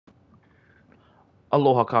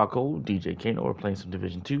Aloha kākou, DJ Kano, we're playing some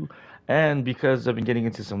Division 2. And because I've been getting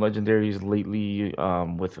into some legendaries lately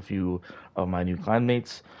with a few of my new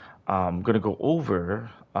clanmates, I'm going to go over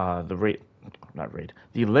the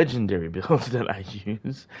legendary builds that I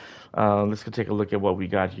use. Let's go take a look at what we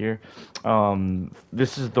got here.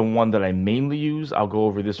 This is the one that I mainly use. I'll go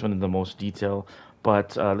over this one in the most detail.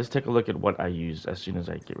 But let's take a look at what I use as soon as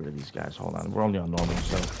I get rid of these guys. Hold on, we're only on normal,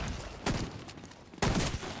 so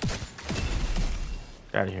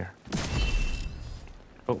get out of here.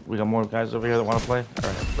 Oh, we got more guys over here that want to play?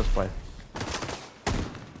 Alright, let's play.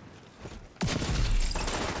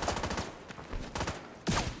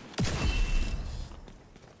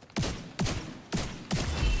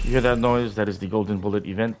 You hear that noise? That is the Golden Bullet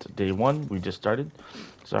event, day 1. We just started.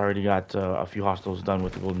 So I already got a few hostiles done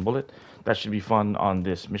with the Golden Bullet. That should be fun on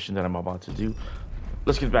this mission that I'm about to do.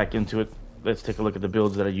 Let's get back into it. Let's take a look at the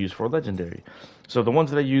builds that I use for Legendary. So the ones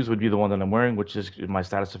that I use would be the one that I'm wearing, which is my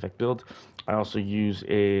status effect build. I also use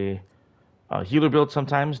a healer build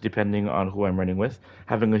sometimes, depending on who I'm running with.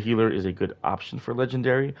 Having a healer is a good option for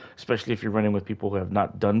Legendary, especially if you're running with people who have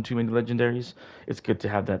not done too many Legendaries. It's good to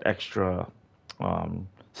have that extra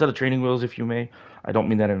set of training wheels, if you may. I don't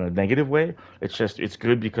mean that in a negative way. It's just, it's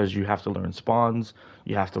good because you have to learn spawns.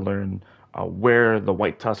 You have to learn where the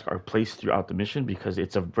white tusk are placed throughout the mission because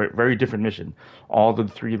it's a very different mission. All the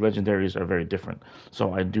 3 legendaries are very different.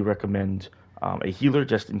 So I do recommend a healer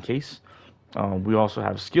just in case. We also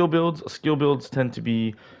have skill builds. Skill builds tend to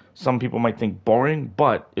be, some people might think boring,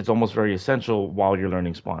 but it's almost very essential while you're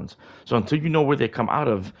learning spawns. So until you know where they come out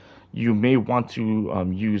of, you may want to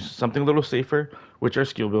use something a little safer, which are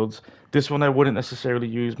skill builds. This one I wouldn't necessarily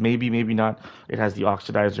use, maybe not. It has the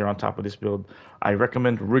oxidizer on top of this build. I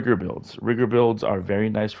recommend rigger builds. Rigger builds are very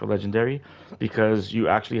nice for legendary because you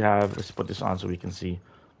actually have, let's put this on so we can see.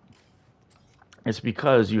 It's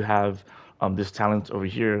because you have this talent over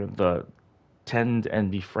here, the tend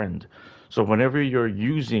and befriend. So whenever you're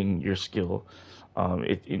using your skill, or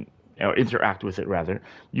interact with it rather,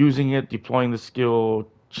 using it, deploying the skill,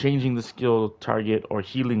 changing the skill target, or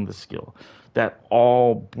healing the skill, that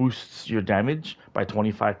all boosts your damage by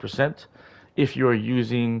 25%. If you're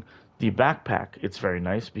using the backpack, it's very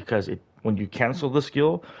nice because it when you cancel the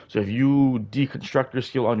skill, so if you deconstruct your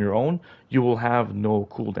skill on your own, you will have no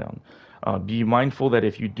cooldown. Be mindful that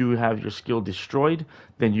if you do have your skill destroyed,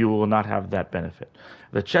 then you will not have that benefit.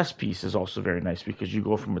 The chest piece is also very nice because you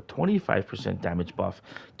go from a 25% damage buff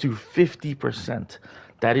to 50%.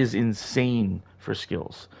 That is insane for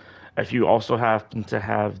skills. If you also happen to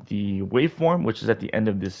have the waveform, which is at the end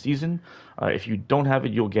of this season, if you don't have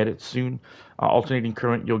it, you'll get it soon. Alternating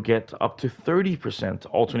current, you'll get up to 30%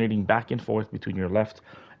 alternating back and forth between your left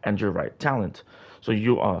and your right talent. So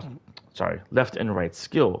left and right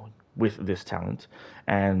skill with this talent,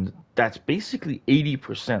 and that's basically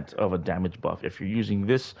 80% of a damage buff if you're using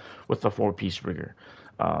this with a 4-piece rigger.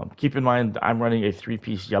 Keep in mind, I'm running a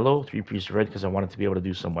 3-piece yellow, 3-piece red because I wanted to be able to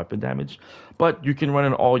do some weapon damage, but you can run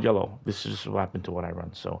an all yellow. This is just what happened to what I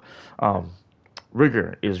run. So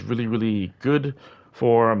rigger is really good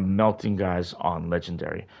for melting guys on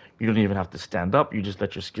legendary. You don't even have to stand up, you just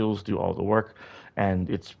let your skills do all the work, and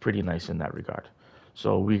it's pretty nice in that regard.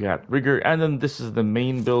 So we got rigger, and then this is the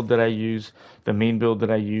main build that I use. The main build that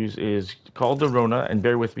I use is called the Rona, and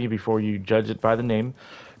bear with me before you judge it by the name.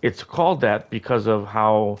 It's called that because of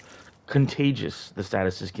how contagious the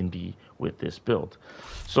statuses can be with this build.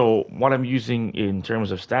 So what I'm using in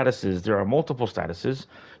terms of statuses, there are multiple statuses.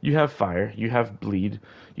 You have fire, you have bleed,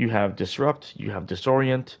 you have disrupt, you have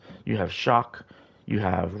disorient, you have shock, you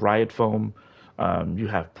have riot foam, you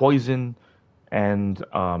have poison, and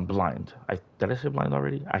blind. Did I say blind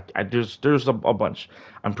already? There's a bunch.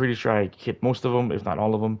 I'm pretty sure I hit most of them, if not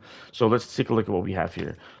all of them. So let's take a look at what we have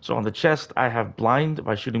here. So on the chest, I have blind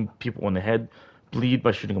by shooting people in the head, bleed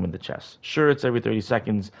by shooting them in the chest. Sure, it's every 30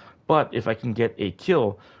 seconds, but if I can get a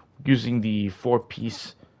kill using the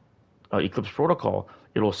 4-piece Eclipse Protocol,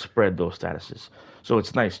 it'll spread those statuses. So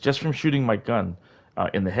it's nice. Just from shooting my gun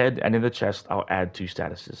in the head and in the chest, I'll add 2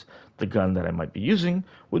 statuses. The gun that I might be using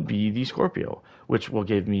would be the Scorpio, which will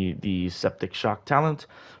give me the Septic Shock talent,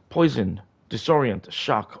 Poison, Disorient,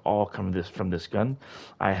 Shock, all come from this gun.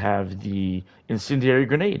 I have the Incendiary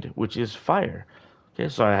Grenade, which is fire. Okay,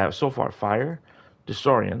 so I have so far fire,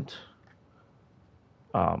 Disorient,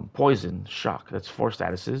 Poison, Shock. That's 4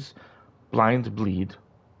 statuses. Blind, Bleed.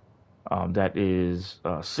 That is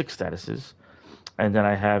 6 statuses. And then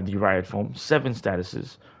I have the Riot Foam, 7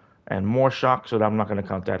 statuses, and more shock, so that I'm not going to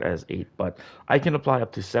count that as 8. But I can apply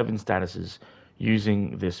up to 7 statuses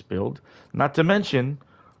using this build. Not to mention,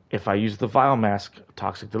 if I use the Vile Mask,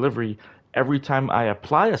 Toxic Delivery, every time I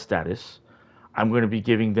apply a status, I'm going to be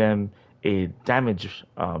giving them a damage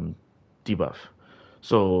debuff.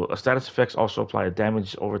 So status effects also apply a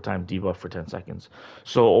damage over time debuff for 10 seconds.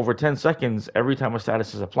 So over 10 seconds, every time a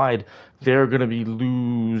status is applied, they're going to be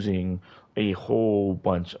losing a whole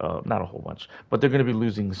bunch of, not a whole bunch, but they're going to be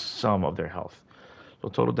losing some of their health. So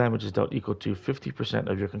total damage is dealt equal to 50%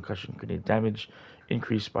 of your concussion grenade damage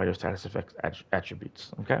increased by your status effect attributes.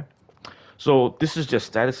 Okay? So this is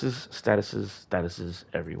just statuses, statuses, statuses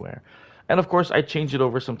everywhere. And of course, I change it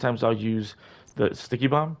over. Sometimes I'll use the sticky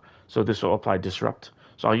bomb. So this will apply disrupt.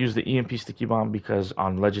 So I'll use the EMP sticky bomb because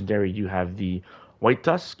on legendary you have the white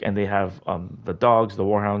tusk and they have the dogs, the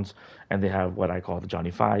warhounds, and they have what I call the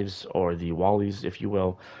Johnny Fives or the Wallies, if you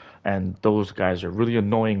will. And those guys are really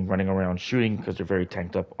annoying running around shooting because they're very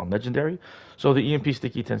tanked up on legendary. So the EMP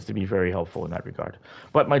sticky tends to be very helpful in that regard.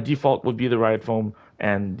 But my default would be the riot foam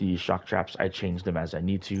and the shock traps. I change them as I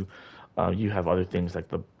need to. You have other things like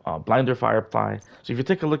the blinder firefly. So if you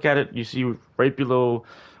take a look at it, you see right below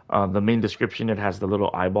the main description, it has the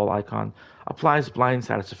little eyeball icon. Applies blind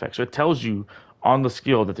status effect. So it tells you on the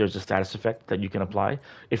skill that there's a status effect that you can apply.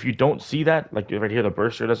 If you don't see that, like right here, the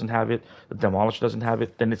burster doesn't have it, the demolisher doesn't have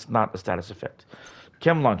it, then it's not a status effect.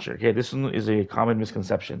 Chem launcher. Okay, this one is a common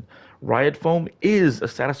misconception. Riot foam is a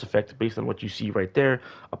status effect based on what you see right there.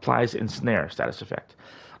 Applies ensnare status effect.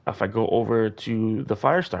 If I go over to the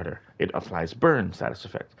fire starter, it applies burn status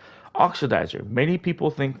effect. Oxidizer. Many people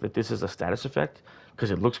think that this is a status effect because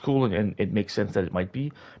it looks cool and it makes sense that it might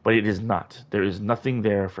be, but it is not. There is nothing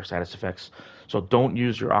there for status effects. So don't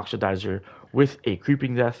use your oxidizer with a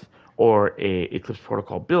creeping death or a Eclipse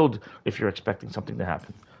Protocol build if you're expecting something to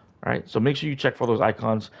happen. All right, so make sure you check for those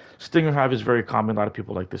icons. Stinger Hive is very common. A lot of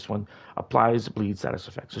people like this one. Applies bleed status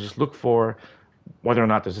effect. So just look for whether or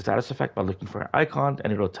not there's a status effect by looking for an icon,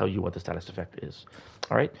 and it'll tell you what the status effect is.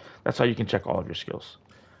 All right, that's how you can check all of your skills.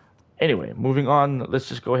 Anyway, moving on, let's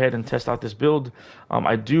just go ahead and test out this build.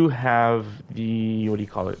 I do have the, what do you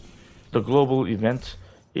call it? The global event.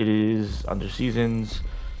 It is under seasons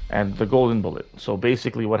and the golden bullet. So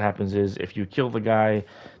basically what happens is if you kill the guy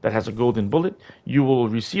that has a golden bullet, you will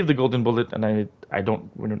receive the golden bullet. And I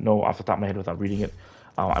don't know off the top of my head without reading it.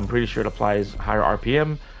 I'm pretty sure it applies higher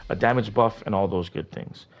RPM, a damage buff, and all those good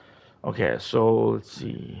things. Okay, so let's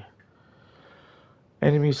see.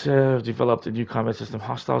 Enemies have developed a new combat system.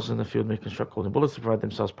 Hostiles in the field may construct golden bullets to provide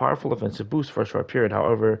themselves powerful offensive boosts for a short period.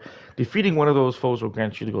 However, defeating one of those foes will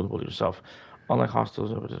grant you the golden bullet yourself. Unlike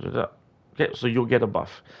hostiles, okay, so you'll get a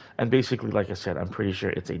buff. And basically, like I said, I'm pretty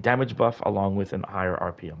sure it's a damage buff along with an higher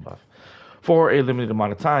RPM buff. For a limited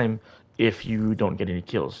amount of time, if you don't get any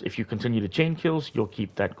kills. If you continue to chain kills, you'll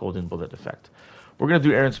keep that golden bullet effect. We're going to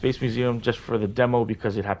do Air and Space Museum just for the demo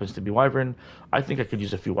because it happens to be Wyvern. I think I could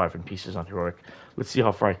use a few Wyvern pieces on Heroic. Let's see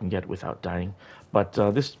how far I can get without dying. But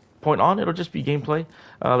this point on, it'll just be gameplay.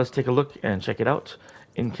 Let's take a look and check it out.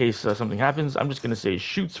 In case something happens, I'm just going to say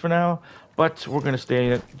shoots for now. But we're going to stay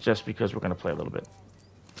in it just because we're going to play a little bit.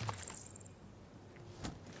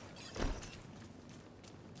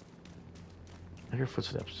 I hear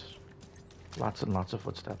footsteps. Lots and lots of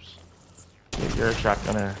footsteps. You're a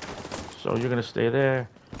shotgunner. So you're gonna stay there.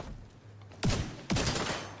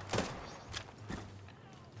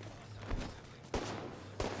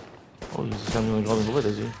 Oh, he's assembling a golden bullet,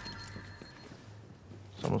 is he?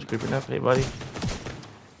 Someone's creeping up. Hey, buddy.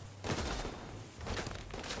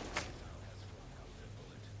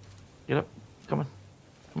 Get up. Come on.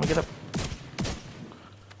 Come on, get up.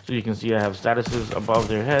 So you can see I have statuses above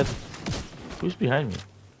their head. Who's behind me?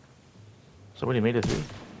 Somebody made it through.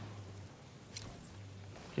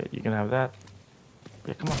 Okay, you can have that.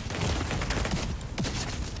 Yeah, come on.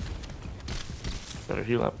 Better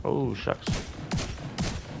heal up. Oh, shucks.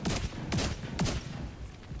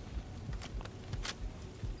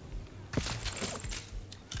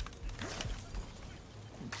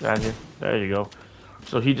 Got here. There you go.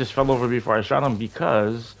 So he just fell over before I shot him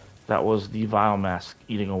because that was the Vile Mask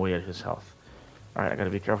eating away at his health. Alright, I gotta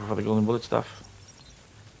be careful for the golden bullet stuff.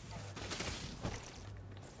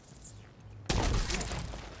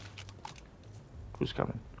 Who's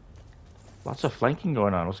coming? Lots of flanking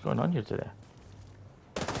going on. What's going on here today?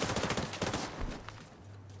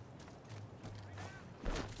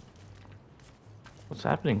 What's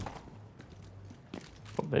happening?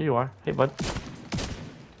 Oh, there you are. Hey, bud.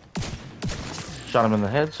 Shot him in the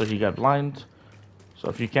head, so he got blind. So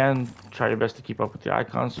if you can, try your best to keep up with the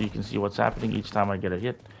icons so you can see what's happening each time I get a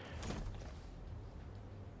hit.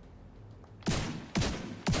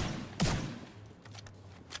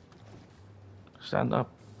 Stand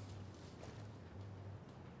up.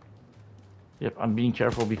 Yep, I'm being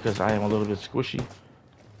careful because I am a little bit squishy.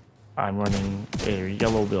 I'm running a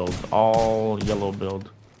yellow build, all yellow build.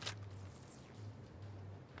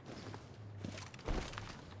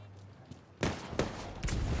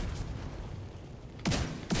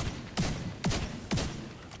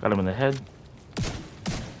 Got him in the head.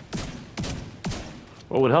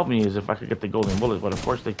 What would help me is if I could get the golden bullet, but of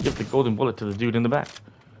course they give the golden bullet to the dude in the back.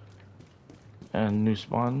 And new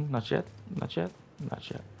spawn, not yet, not yet, not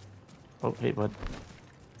yet. Oh, hey bud.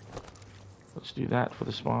 Let's do that for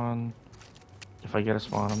the spawn. If I get a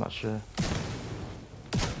spawn, I'm not sure.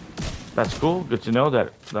 That's cool. Good to know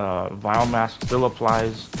that the Vile Mask still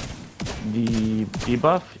applies the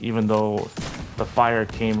debuff, even though the fire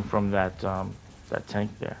came from that that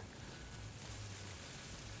tank there.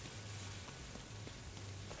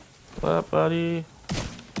 What up, buddy?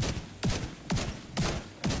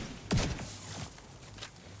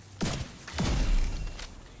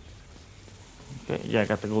 Okay, yeah, I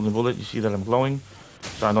got the golden bullet. You see that I'm glowing,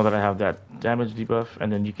 so I know that I have that damage debuff.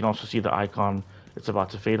 And then you can also see the icon. It's about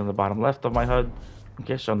to fade on the bottom left of my HUD.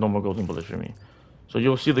 Okay, so no more golden bullet for me. So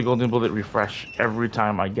you'll see the golden bullet refresh every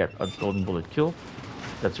time I get a golden bullet kill.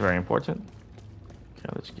 That's very important. Okay,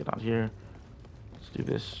 let's get out here. Let's do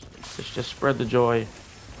this. Let's just spread the joy.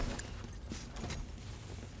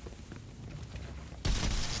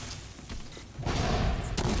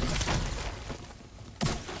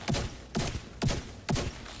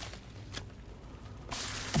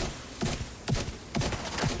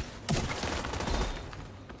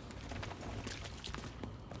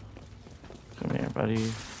 Come here,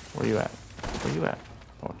 buddy. Where you at? Where you at?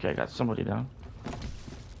 Okay, I got somebody down.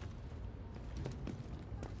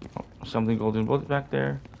 Something golden bullet back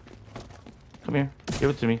there. Come here. Give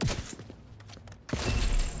it to me.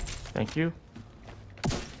 Thank you.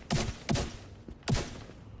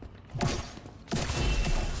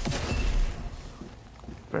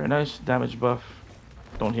 Very nice. Damage buff.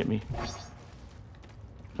 Don't hit me.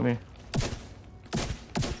 Come here.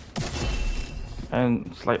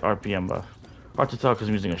 And slight RPM buff. Hard to tell because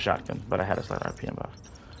I'm using a shotgun, but I had a slight RPM buff.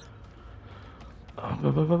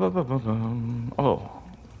 Oh.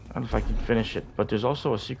 I don't know if I can finish it, but there's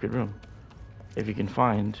also a secret room. If you can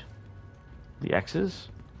find the X's,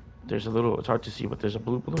 there's a little, it's hard to see, but there's a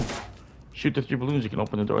blue balloon. Shoot the 3 balloons, you can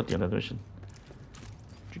open the door at the end of the mission.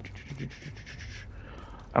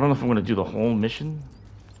 I don't know if I'm going to do the whole mission.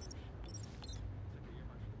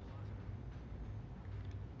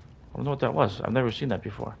 I don't know what that was. I've never seen that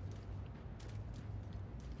before.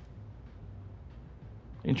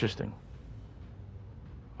 Interesting.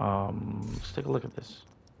 Let's take a look at this.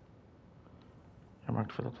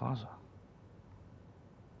 Marked for the plaza.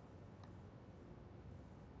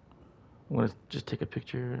 I'm gonna just take a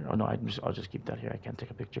picture. Oh no, I'll just keep that here. I can't take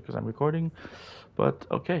a picture because I'm recording. But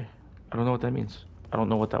okay, I don't know what that means. I don't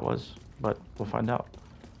know what that was, but we'll find out.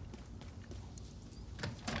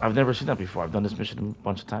 I've never seen that before. I've done this mission a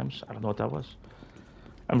bunch of times. I don't know what that was.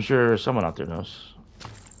 I'm sure someone out there knows.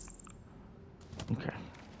 Okay,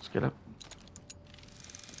 let's get up.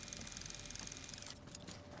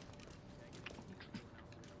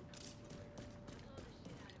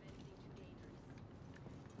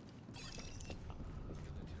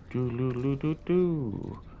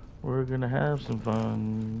 Do. We're gonna have some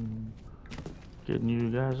fun getting you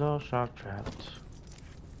guys all shock trapped.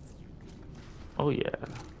 Oh yeah.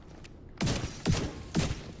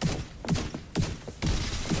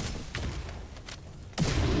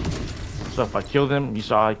 So if I kill them, you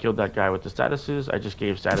saw I killed that guy with the statuses. I just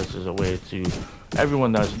gave statuses away to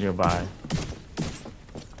everyone that's nearby.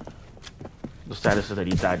 The statuses that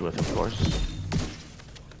he died with, of course.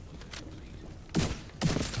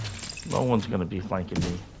 No one's gonna be flanking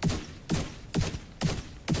me.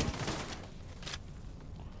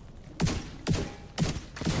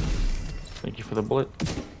 Thank you for the bullet.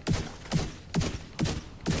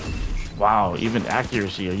 Wow, even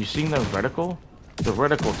accuracy. Are you seeing that reticle? The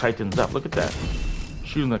reticle tightens up. Look at that.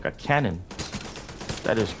 Shooting like a cannon.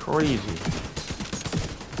 That is crazy.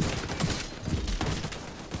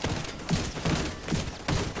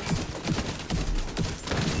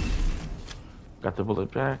 Got the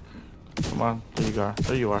bullet back. Come on, there you go.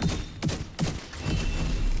 There you are.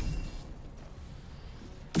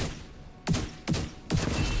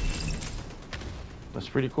 That's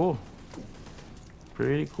pretty cool.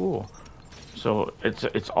 Pretty cool. So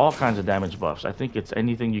it's all kinds of damage buffs. I think it's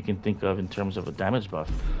anything you can think of in terms of a damage buff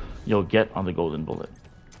you'll get on the golden bullet.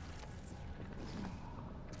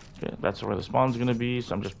 Okay, that's where the spawn's gonna be,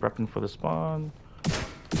 so I'm just prepping for the spawn.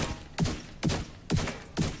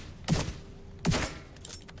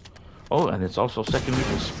 Oh, and it's also second week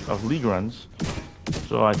of league runs.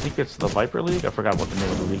 So I think it's the Viper League. I forgot what the name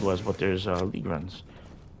of the league was, but there's league runs.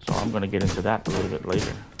 So I'm gonna get into that a little bit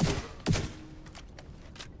later.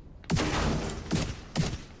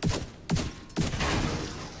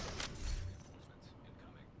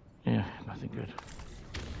 Yeah, nothing good.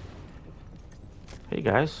 Hey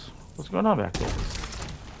guys, what's going on back there?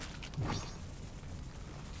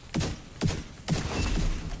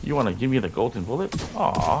 You want to give me the golden bullet?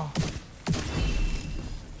 Aww.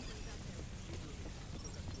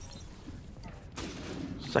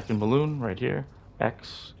 Second balloon right here.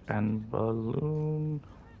 X and balloon.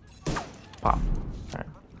 Pop. Alright.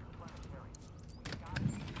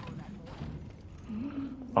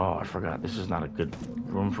 Oh, I forgot. This is not a good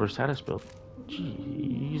room for a status build.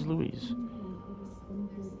 Jeez Louise.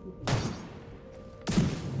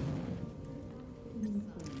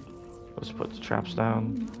 Let's put the traps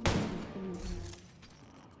down.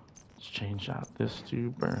 Let's change out this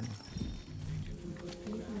to burn.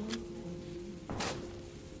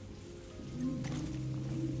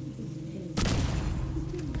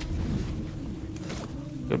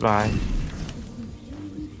 Goodbye.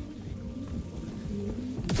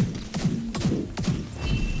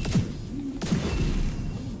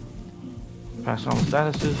 Pass on the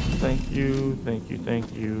statuses. Thank you, thank you,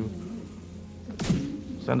 thank you.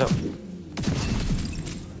 Send up.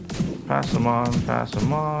 Pass them on, pass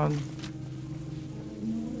them on.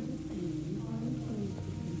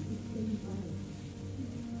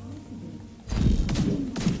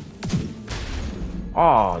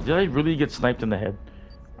 Oh, did I really get sniped in the head?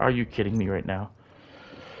 Are you kidding me right now?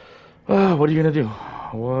 What are you gonna do?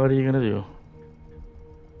 What are you gonna do?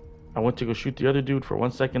 I went to go shoot the other dude for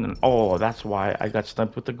 1 second and oh, that's why I got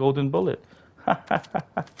sniped with the golden bullet.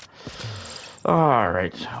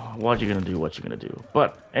 Alright, what you gonna do, what you gonna do?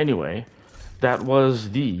 But anyway, that was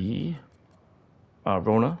the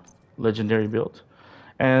Rona legendary build.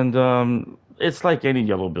 And it's like any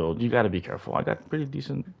yellow build, you gotta be careful. I got pretty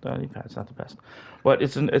decent, it's not the best. But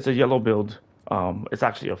it's a yellow build. It's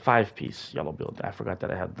actually a 5-piece yellow build. I forgot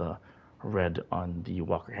that I had the red on the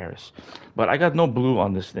Walker Harris. But I got no blue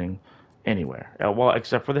on this thing anywhere. Well,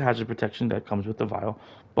 except for the hazard protection that comes with the vial.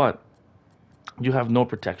 But you have no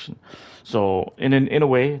protection. So in a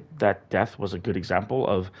way, that death was a good example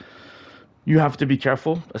of you have to be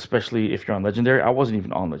careful, especially if you're on legendary. I wasn't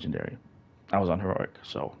even on legendary. I was on heroic.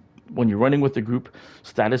 So when you're running with the group,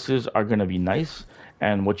 statuses are going to be nice.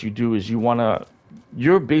 And what you do is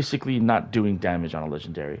you're basically not doing damage on a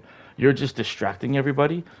legendary. You're just distracting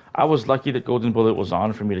everybody. I was lucky that Golden Bullet was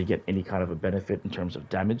on for me to get any kind of a benefit in terms of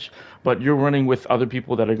damage. But you're running with other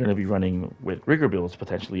people that are going to be running with rigor builds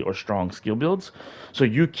potentially or strong skill builds. So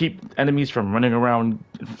you keep enemies from running around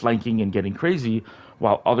flanking and getting crazy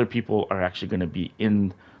while other people are actually going to be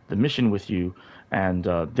in the mission with you and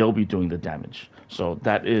they'll be doing the damage. So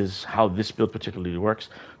that is how this build particularly works.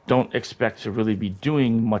 Don't expect to really be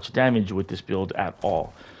doing much damage with this build at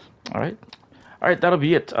all. All right. All right, that'll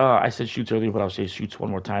be it. I said shoots earlier, but I'll say shoots one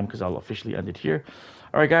more time because I'll officially end it here.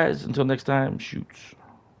 All right, guys, until next time, shoots.